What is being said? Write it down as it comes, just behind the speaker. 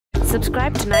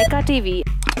Subscribe to Nykaa TV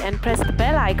and press the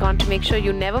bell icon to make sure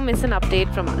you never miss an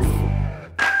update from us.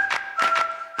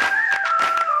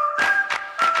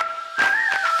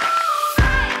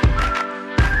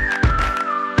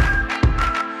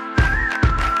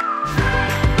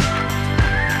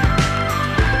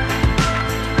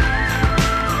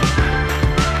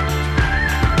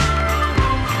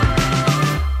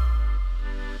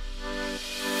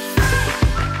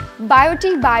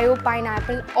 Biotique Bio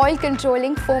Pineapple Oil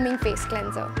Controlling Foaming Face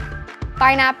Cleanser.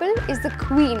 Pineapple is the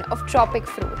queen of tropic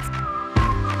fruits.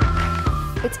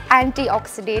 It's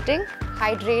antioxidating,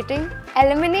 hydrating,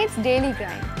 eliminates daily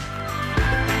grime.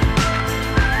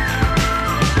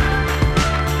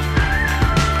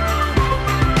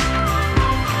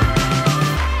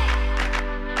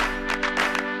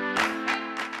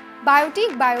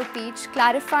 Biotique Bio Peach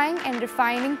Clarifying and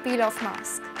Refining Peel-Off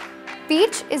Mask.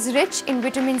 Peach is rich in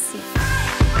vitamin C.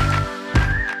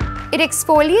 It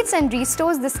exfoliates and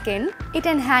restores the skin, it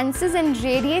enhances and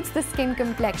radiates the skin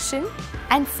complexion,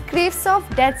 and scrapes off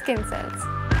dead skin cells.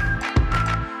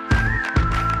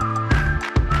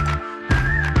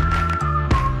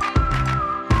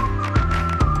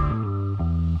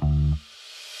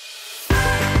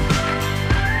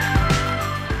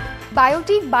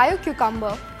 Biotique Bio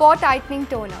Cucumber Pore Tightening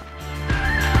Toner.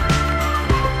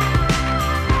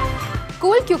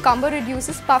 Cool cucumber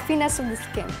reduces puffiness of the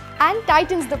skin and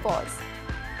tightens the pores.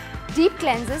 Deep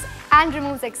cleanses and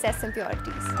removes excess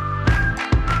impurities.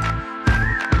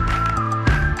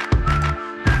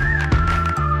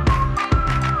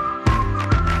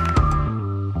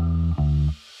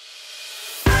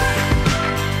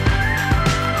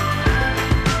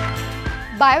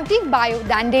 Biotique Bio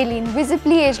Dandelion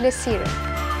Visibly Ageless Serum.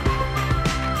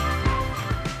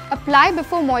 Apply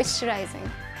before moisturizing.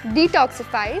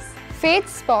 Detoxifies,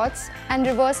 fades spots and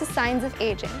reverses signs of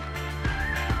aging.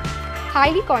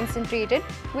 Highly concentrated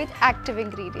with active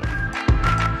ingredient.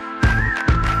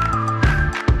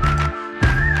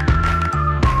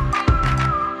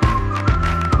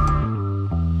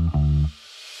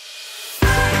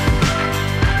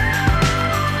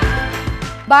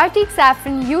 Biotique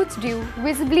Saffron Youth Dew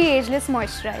Visibly Ageless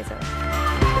Moisturizer.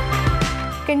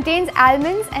 Contains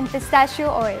almonds and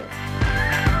pistachio oil.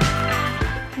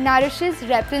 Nourishes,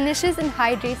 replenishes and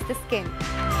hydrates the skin.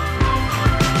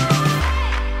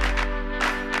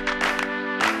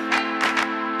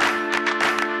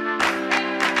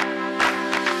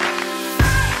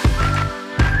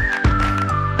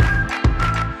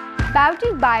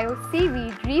 Biotique Bio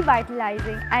Seaweed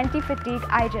Revitalizing Anti-Fatigue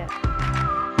Eye Gel.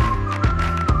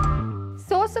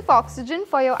 Source of oxygen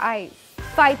for your eyes.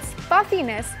 Fights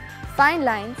puffiness, fine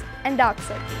lines and dark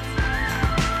circles.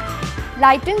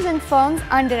 Lightens and firms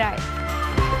under eye.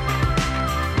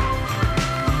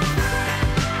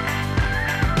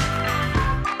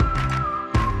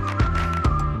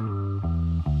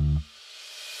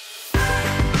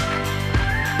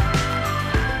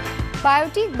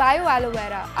 Biotique Bio Aloe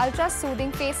Vera Ultra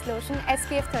Soothing Face Lotion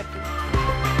SPF 30.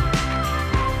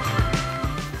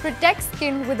 Protects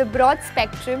skin with a broad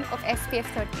spectrum of SPF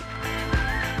 30.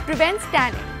 Prevents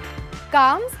tanning.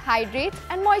 Calms, hydrates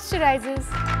and moisturizes.